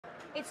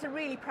It's a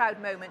really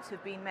proud moment to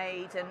have been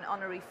made an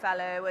honorary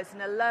fellow as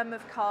an alum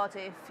of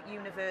Cardiff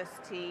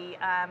University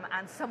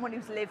and someone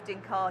who's lived in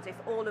Cardiff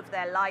all of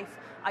their life.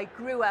 I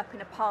grew up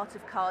in a part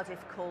of Cardiff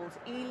called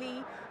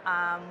Ely,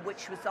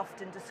 which was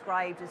often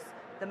described as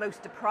the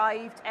most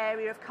deprived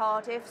area of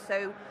Cardiff.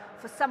 So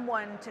for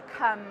someone to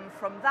come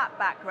from that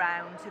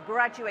background, to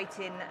graduate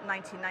in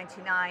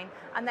 1999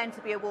 and then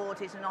to be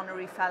awarded an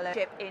honorary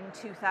fellowship in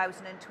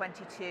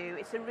 2022,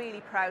 it's a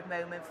really proud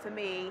moment for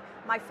me,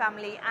 my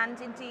family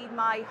and indeed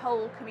my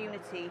whole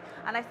community.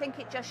 And I think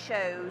it just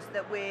shows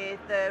that with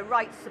the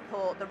right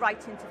support, the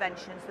right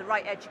interventions, the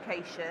right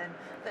education,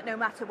 that no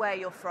matter where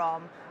you're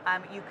from,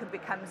 you can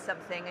become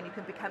something, and you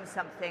can become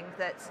something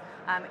that,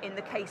 in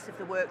the case of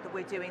the work that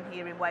we're doing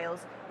here in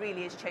Wales,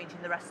 really is changing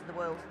the rest of the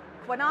world.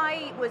 When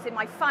I was in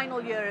my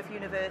final year of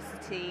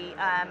university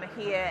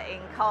here in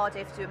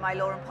Cardiff doing my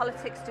law and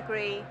politics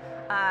degree,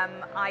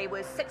 I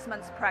was 6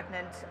 months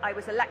pregnant. I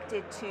was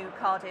elected to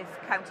Cardiff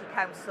County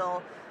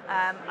Council.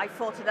 I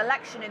fought an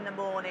election in the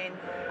morning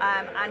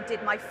and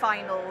did my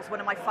finals, one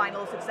of my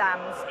finals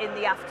exams in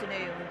the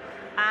afternoon.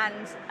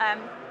 And,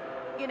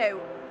 you know,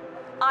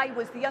 I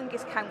was the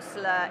youngest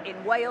councillor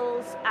in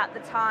Wales at the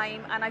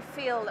time, and I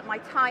feel that my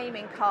time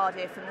in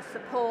Cardiff and the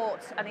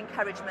support and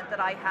encouragement that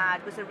I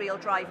had was a real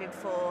driving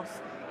force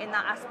in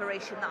that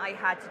aspiration that I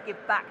had to give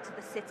back to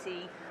the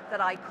city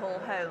that I call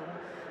home.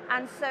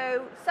 And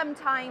so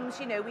sometimes,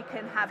 you know, we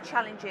can have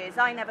challenges.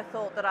 I never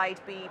thought that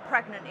I'd be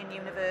pregnant in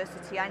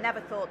university. I never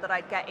thought that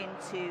I'd get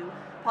into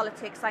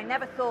politics. I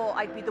never thought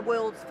I'd be the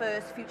world's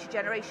first Future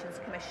Generations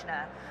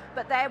Commissioner.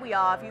 But there we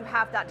are. If you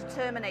have that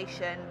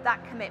determination,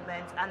 that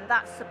commitment and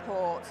that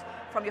support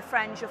from your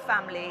friends, your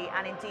family,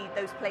 and indeed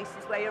those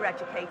places where you're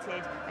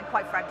educated, and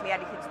quite frankly,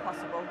 anything's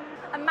possible.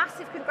 A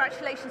massive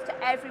congratulations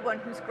to everyone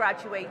who's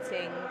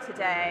graduating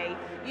today.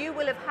 You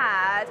will have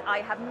had,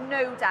 I have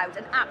no doubt,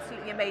 an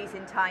absolutely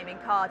amazing time in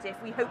Cardiff.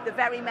 We hope that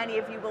very many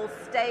of you will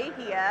stay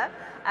here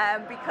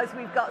because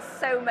we've got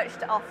so much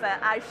to offer,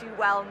 as you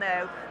well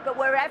know. But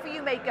wherever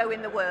you may go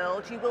in the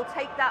world, you will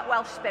take that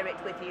Welsh spirit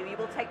with you. You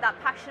will take that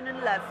passion and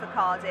love for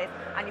Cardiff,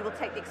 and you will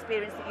take the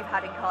experience that you've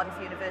had in Cardiff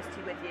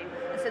University with you.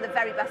 And so the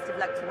very best of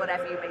luck to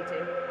whatever you may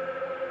do.